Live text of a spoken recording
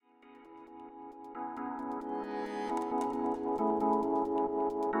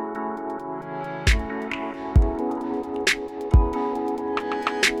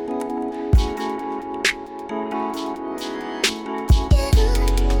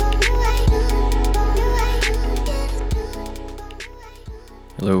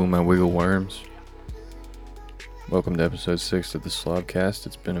Hello, my wiggle worms. Welcome to episode 6 of the Slobcast.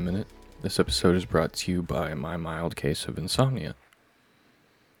 It's been a minute. This episode is brought to you by my mild case of insomnia.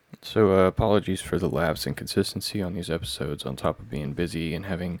 So, apologies for the lapse in consistency on these episodes. On top of being busy and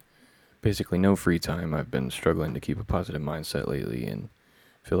having basically no free time, I've been struggling to keep a positive mindset lately and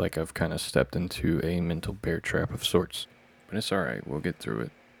feel like I've kind of stepped into a mental bear trap of sorts. But it's alright, we'll get through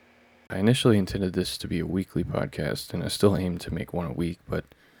it. I initially intended this to be a weekly podcast, and I still aim to make one a week, but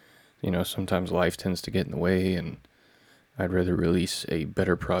sometimes life tends to get in the way, and I'd rather release a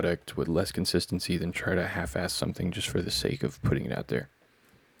better product with less consistency than try to half-ass something just for the sake of putting it out there.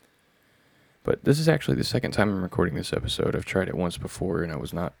 But this is actually the second time I'm recording this episode. I've tried it once before, and I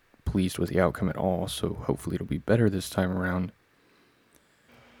was not pleased with the outcome at all, so hopefully it'll be better this time around.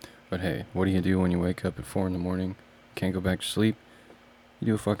 But hey, what do you do when you wake up at 4 in the morning, can't go back to sleep? You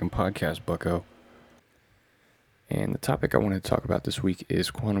do a fucking podcast, bucko. And the topic I wanted to talk about this week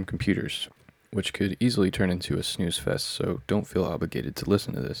is quantum computers, which could easily turn into a snooze fest, so don't feel obligated to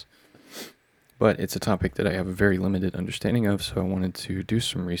listen to this. But it's a topic that I have a very limited understanding of, so I wanted to do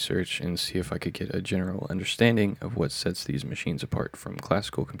some research and see if I could get a general understanding of what sets these machines apart from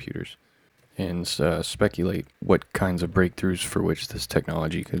classical computers, and speculate what kinds of breakthroughs for which this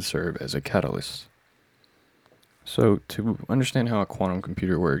technology could serve as a catalyst. So, to understand how a quantum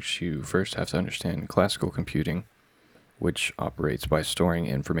computer works, you first have to understand classical computing, which operates by storing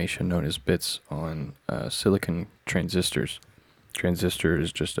information known as bits on silicon transistors. Transistor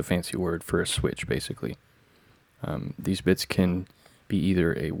is just a fancy word for a switch, basically. These bits can be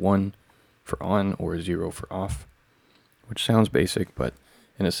either a 1 for on or a 0 for off, which sounds basic, but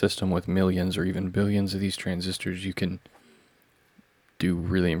in a system with millions or even billions of these transistors, you can do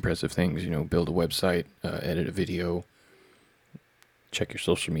really impressive things, build a website, edit a video, check your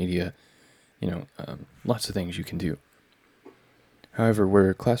social media, lots of things you can do. However,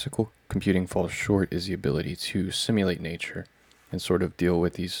 where classical computing falls short is the ability to simulate nature and sort of deal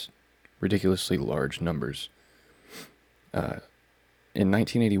with these ridiculously large numbers. In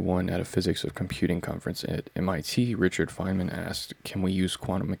 1981, at a physics of computing conference at MIT, Richard Feynman asked, "Can we use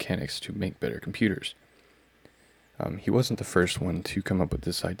quantum mechanics to make better computers?" He wasn't the first one to come up with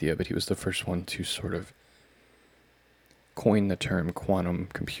this idea, but he was the first one to sort of coin the term quantum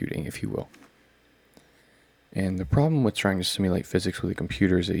computing, if you will. And the problem with trying to simulate physics with a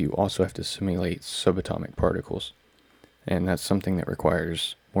computer is that you also have to simulate subatomic particles. And that's something that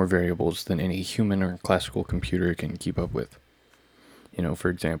requires more variables than any human or classical computer can keep up with.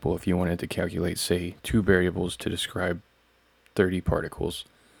 For example, if you wanted to calculate, say, 2 variables to describe 30 particles,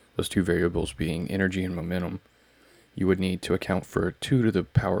 those 2 variables being energy and momentum, you would need to account for 2 to the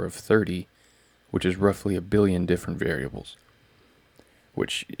power of 30, which is roughly 1 billion different variables.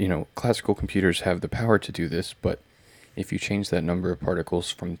 Which, classical computers have the power to do this, but if you change that number of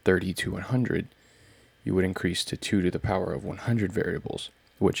particles from 30 to 100, you would increase to 2 to the power of 100 variables,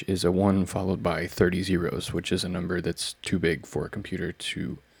 which is a 1 followed by 30 zeros, which is a number that's too big for a computer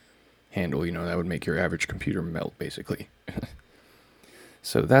to handle. That would make your average computer melt, basically.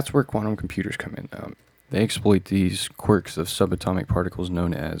 So that's where quantum computers come in. They exploit these quirks of subatomic particles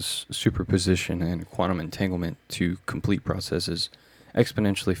known as superposition and quantum entanglement to complete processes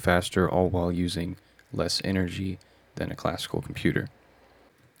exponentially faster, all while using less energy than a classical computer.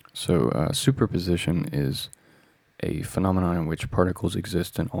 So superposition is a phenomenon in which particles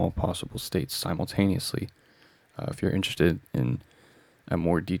exist in all possible states simultaneously. If you're interested in a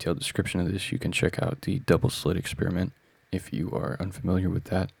more detailed description of this, you can check out the double slit experiment if you are unfamiliar with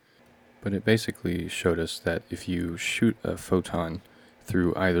that. But it basically showed us that if you shoot a photon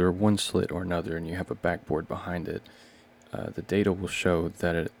through either one slit or another and you have a backboard behind it, the data will show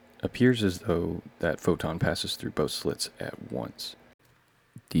that it appears as though that photon passes through both slits at once.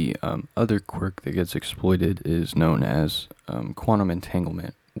 The other quirk that gets exploited is known as quantum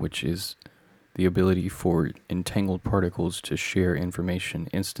entanglement, which is the ability for entangled particles to share information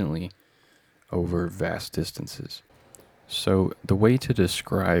instantly over vast distances. So the way to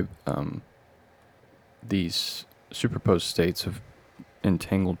describe these superposed states of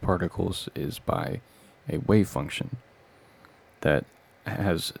entangled particles is by a wave function that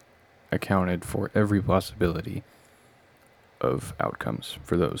has accounted for every possibility of outcomes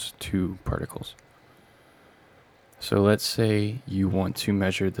for those 2 particles. So let's say you want to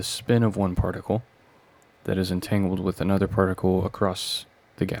measure the spin of one particle that is entangled with another particle across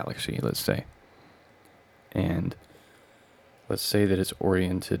the galaxy, let's say. And let's say that it's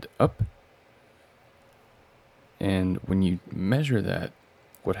oriented up. And when you measure that,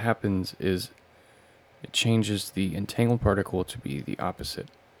 what happens is it changes the entangled particle to be the opposite.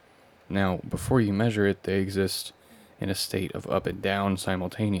 Now, before you measure it, they exist in a state of up and down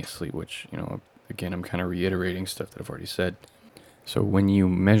simultaneously, which, again, I'm kind of reiterating stuff that I've already said. So when you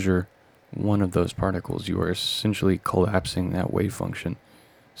measure one of those particles, you are essentially collapsing that wave function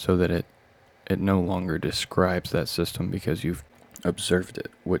so that it no longer describes that system because you've observed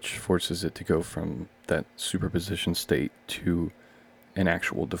it, which forces it to go from that superposition state to an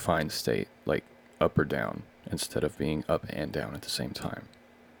actual defined state, like up or down, instead of being up and down at the same time.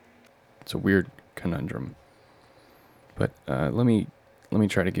 It's a weird conundrum. But let me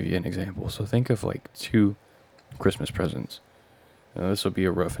try to give you an example. So think of like 2 Christmas presents. Now, this will be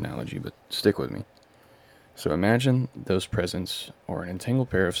a rough analogy, but stick with me. So imagine those presents are an entangled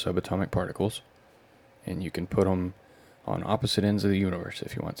pair of subatomic particles, and you can put them on opposite ends of the universe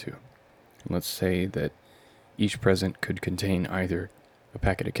if you want to. And let's say that each present could contain either a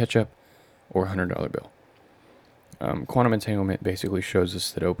packet of ketchup or a $100 bill. Quantum entanglement basically shows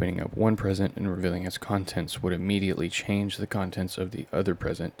us that opening up one present and revealing its contents would immediately change the contents of the other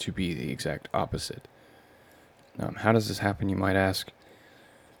present to be the exact opposite. How does this happen, you might ask?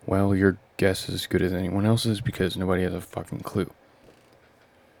 Well, your guess is as good as anyone else's because nobody has a fucking clue.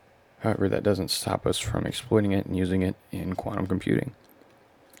 However, that doesn't stop us from exploiting it and using it in quantum computing.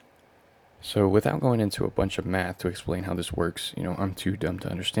 So without going into a bunch of math to explain how this works, I'm too dumb to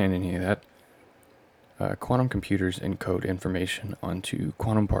understand any of that. Quantum computers encode information onto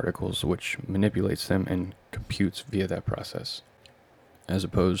quantum particles, which manipulates them and computes via that process. As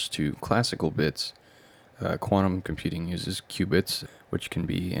opposed to classical bits, quantum computing uses qubits, which can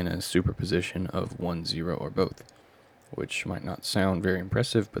be in a superposition of 1, 0, or both, which might not sound very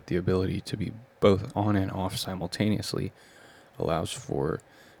impressive, but the ability to be both on and off simultaneously allows for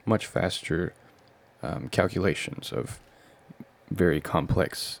much faster calculations of very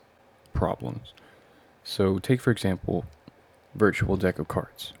complex problems. So take, for example, virtual deck of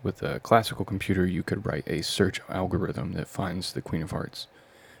cards. With a classical computer, you could write a search algorithm that finds the Queen of Hearts,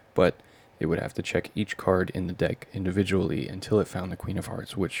 but it would have to check each card in the deck individually until it found the Queen of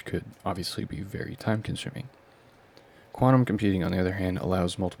Hearts, which could obviously be very time-consuming. Quantum computing, on the other hand,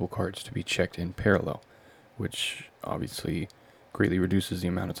 allows multiple cards to be checked in parallel, which obviously greatly reduces the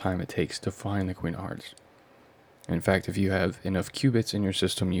amount of time it takes to find the Queen of Hearts. In fact, if you have enough qubits in your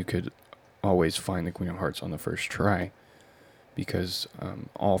system, you could always find the Queen of Hearts on the first try, because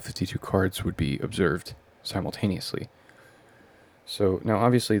all 52 cards would be observed simultaneously. So now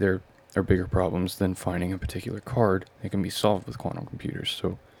obviously there are bigger problems than finding a particular card that can be solved with quantum computers.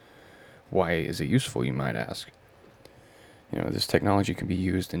 So why is it useful, you might ask? This technology can be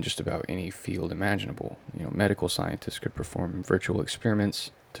used in just about any field imaginable. Medical scientists could perform virtual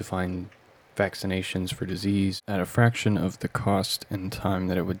experiments to find vaccinations for disease at a fraction of the cost and time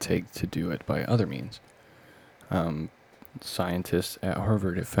that it would take to do it by other means. Scientists at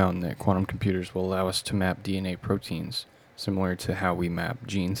Harvard have found that quantum computers will allow us to map DNA proteins, similar to how we map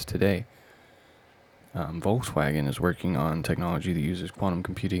genes today. Volkswagen is working on technology that uses quantum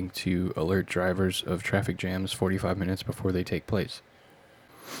computing to alert drivers of traffic jams 45 minutes before they take place.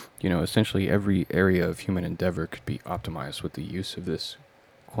 Essentially every area of human endeavor could be optimized with the use of this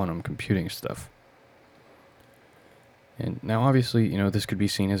quantum computing stuff. And now obviously, this could be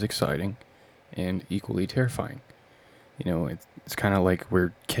seen as exciting and equally terrifying. It's kind of like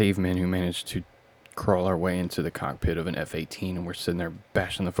we're cavemen who managed to crawl our way into the cockpit of an F-18 and we're sitting there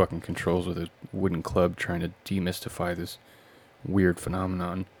bashing the fucking controls with a wooden club trying to demystify this weird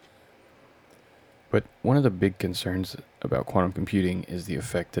phenomenon. But one of the big concerns about quantum computing is the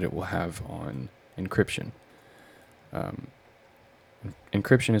effect that it will have on encryption.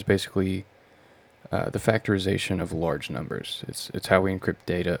 Encryption is basically the factorization of large numbers. It's how we encrypt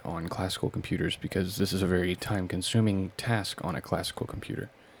data on classical computers because this is a very time-consuming task on a classical computer.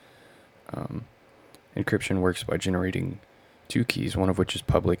 Encryption works by generating 2 keys, one of which is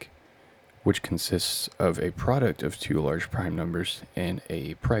public, which consists of a product of 2 large prime numbers, and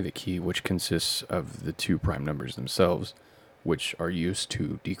a private key, which consists of the 2 prime numbers themselves, which are used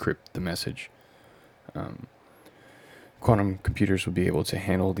to decrypt the message. Quantum computers will be able to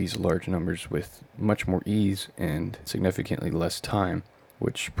handle these large numbers with much more ease and significantly less time,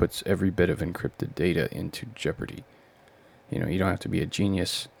 which puts every bit of encrypted data into jeopardy. You don't have to be a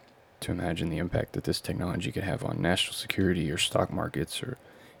genius to imagine the impact that this technology could have on national security or stock markets or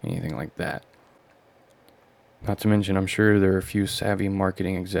anything like that. Not to mention, I'm sure there are a few savvy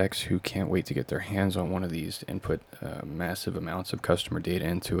marketing execs who can't wait to get their hands on one of these and put massive amounts of customer data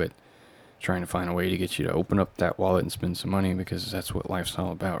into it, trying to find a way to get you to open up that wallet and spend some money because that's what life's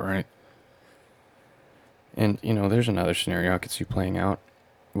all about, right? And, there's another scenario I could see playing out,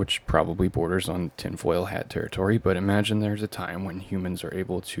 which probably borders on tinfoil hat territory, but imagine there's a time when humans are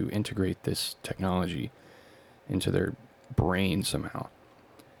able to integrate this technology into their brain somehow.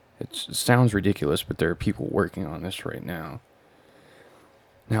 It sounds ridiculous, but there are people working on this right now.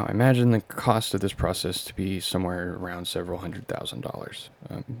 Now, imagine the cost of this process to be somewhere around several $100,000.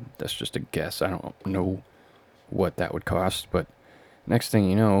 That's just a guess. I don't know what that would cost, but next thing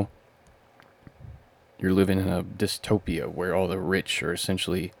you know, you're living in a dystopia where all the rich are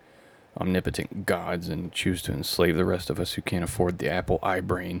essentially omnipotent gods and choose to enslave the rest of us who can't afford the Apple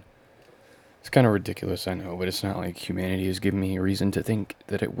iBrain. It's kind of ridiculous, I know, but it's not like humanity has given me a reason to think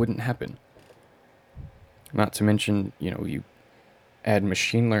that it wouldn't happen. Not to mention, you add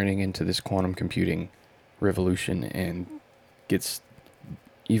machine learning into this quantum computing revolution and gets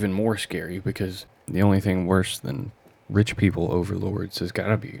even more scary, because the only thing worse than rich people overlords has got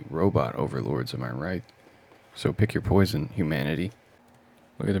to be robot overlords, am I right? So pick your poison, humanity.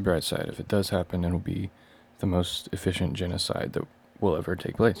 Look at the bright side. If it does happen, it'll be the most efficient genocide that will ever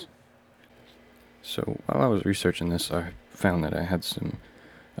take place. So while I was researching this, I found that I had some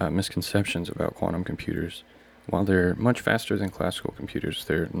misconceptions about quantum computers. While they're much faster than classical computers,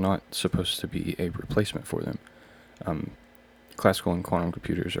 they're not supposed to be a replacement for them. Classical and quantum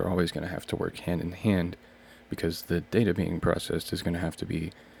computers are always going to have to work hand in hand, because the data being processed is going to have to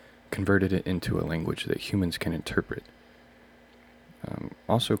be converted into a language that humans can interpret.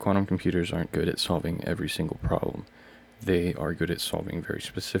 Also, quantum computers aren't good at solving every single problem. They are good at solving very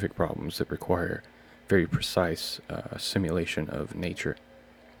specific problems that require very precise simulation of nature,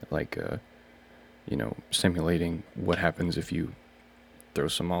 like simulating what happens if you throw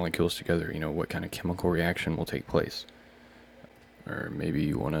some molecules together, what kind of chemical reaction will take place. Or maybe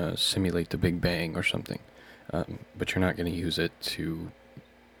you want to simulate the Big Bang or something, but you're not going to use it to,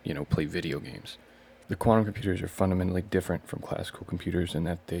 play video games. The quantum computers are fundamentally different from classical computers in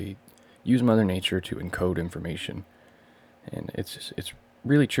that they use Mother Nature to encode information. And it's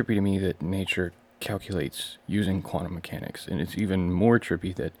really trippy to me that nature calculates using quantum mechanics, and it's even more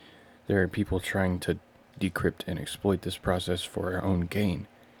trippy that there are people trying to decrypt and exploit this process for our own gain.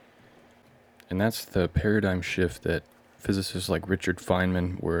 And that's the paradigm shift that physicists like Richard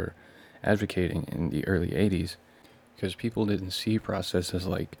Feynman were advocating in the early 80s, because people didn't see processes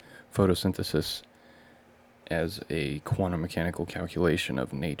like photosynthesis as a quantum mechanical calculation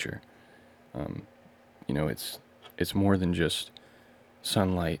of nature. It's more than just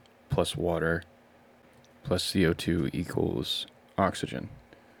sunlight plus water plus CO2 equals oxygen.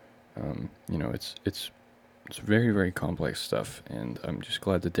 It's very, very complex stuff, and I'm just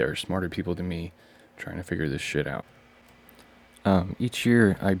glad that there are smarter people than me trying to figure this shit out. Each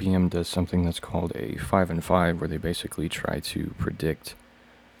year, IBM does something that's called a 5 and 5, where they basically try to predict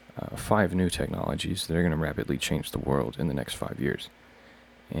 5 new technologies that are going to rapidly change the world in the next 5 years.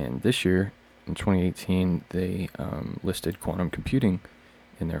 And this year, in 2018, they listed quantum computing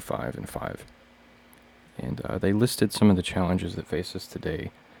in their 5 and 5. And they listed some of the challenges that face us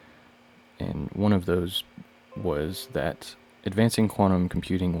today. And one of those was that advancing quantum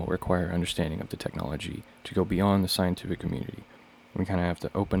computing will require understanding of the technology to go beyond the scientific community. We kind of have to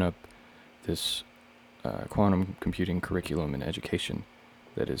open up this quantum computing curriculum in education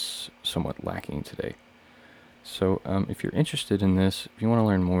that is somewhat lacking today. So if you're interested in this, if you want to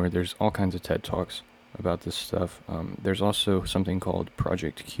learn more, there's all kinds of TED Talks about this stuff. There's also something called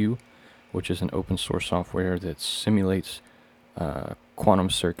Project Q, which is an open source software that simulates quantum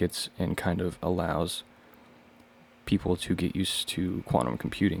circuits and kind of allows people to get used to quantum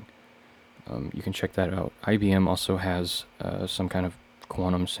computing. You can check that out. IBM also has some kind of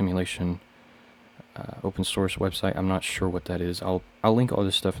quantum simulation open source website. I'm not sure what that is. I'll link all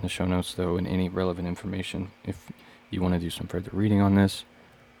this stuff in the show notes, though, and any relevant information if you want to do some further reading on this.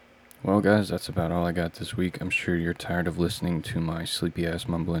 Well, guys, that's about all I got this week. I'm sure you're tired of listening to my sleepy ass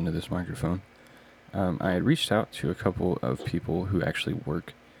mumble into this microphone. I had reached out to a couple of people who actually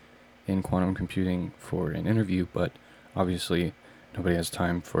work in quantum computing for an interview, but obviously nobody has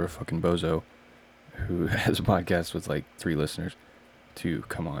time for a fucking bozo who has a podcast with like 3 listeners to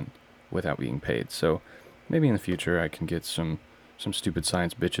come on without being paid. So maybe in the future I can get some stupid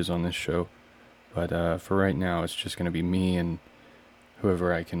science bitches on this show. But for right now, it's just going to be me and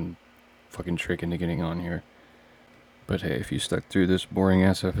whoever I can fucking trick into getting on here. But hey, if you stuck through this boring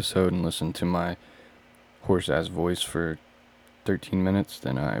ass episode and listened to my hoarse ass voice for 13 minutes,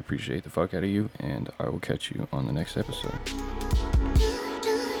 then I appreciate the fuck out of you, and I will catch you on the next episode.